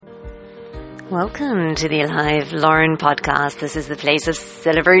Welcome to the Alive Lauren podcast. This is the place of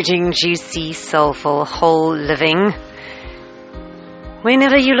celebrating juicy, soulful, whole living.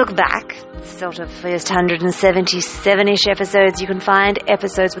 Whenever you look back, sort of first 177-ish episodes, you can find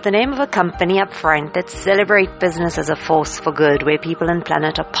episodes with the name of a company up front that celebrate business as a force for good, where people and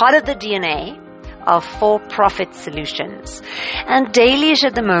planet are part of the DNA of for-profit solutions. And daily-ish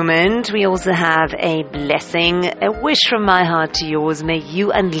at the moment, we also have a blessing, a wish from my heart to yours. May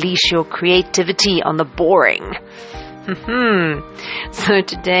you unleash your creativity on the boring. So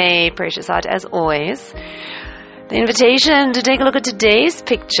today, precious heart, as always, the invitation to take a look at today's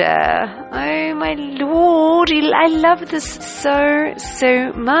picture. Oh my Lord, I love this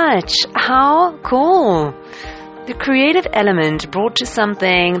so much. How cool. The creative element brought to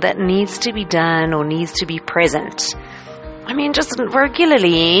something that needs to be done or needs to be present. I mean, just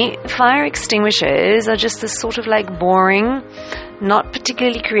regularly, fire extinguishers are just this sort of like boring, not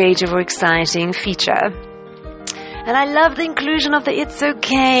particularly creative or exciting feature. And I love the inclusion of the it's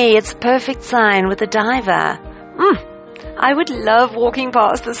okay, it's perfect sign with the diver. I would love walking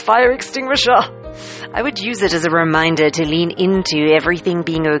past this fire extinguisher. I would use it as a reminder to lean into everything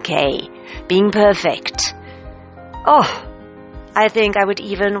being okay, being perfect. I think I would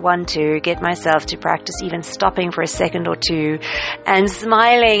even want to get myself to practice even stopping for a second or two and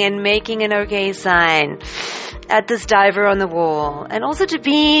smiling and making an okay sign at this diver on the wall. And also to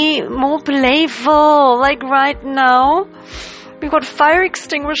be more playful, like right now. We've got fire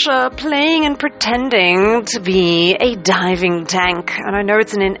extinguisher playing and pretending to be a diving tank. And I know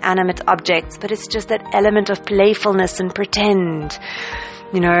it's an inanimate object, but it's just that element of playfulness and pretend,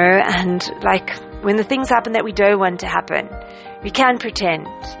 and like when the things happen that we don't want to happen, we can pretend.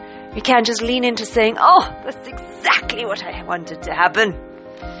 We can just lean into saying, that's exactly what I wanted to happen.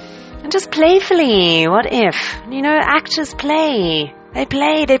 And just playfully, what if? Actors play. They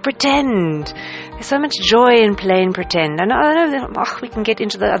play, they pretend. There's so much joy in play and pretend. And I know that we can get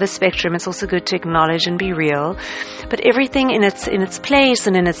into the other spectrum. It's also good to acknowledge and be real. But everything in its place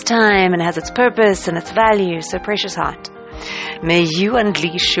and in its time and has its purpose and its value. So precious heart, may you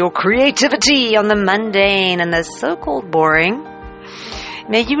unleash your creativity on the mundane and the so-called boring.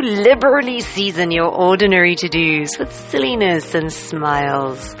 May you liberally season your ordinary to-dos with silliness and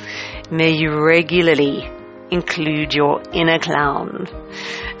smiles. May you regularly include your inner clown.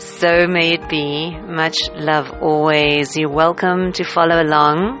 So may it be. Much love always. You're welcome to follow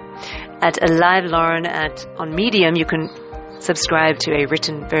along at Alive Lauren on Medium. You can subscribe to a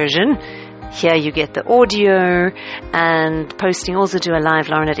written version. Here you get the audio, and posting also to Alive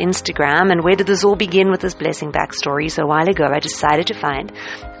Lauren at Instagram. And where did this all begin with this blessing backstory? So a while ago, I decided to find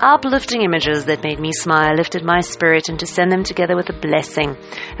uplifting images that made me smile, lifted my spirit, and to send them together with a blessing,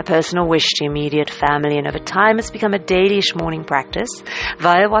 a personal wish to immediate family. And over time, it's become a daily-ish morning practice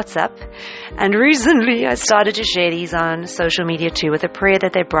via WhatsApp. And recently, I started to share these on social media too, with a prayer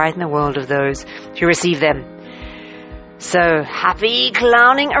that they brighten the world of those who receive them. So, happy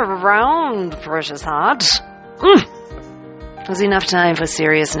clowning around, precious heart. There's enough time for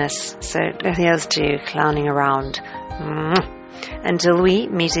seriousness. So, here's to clowning around. Until we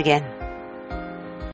meet again.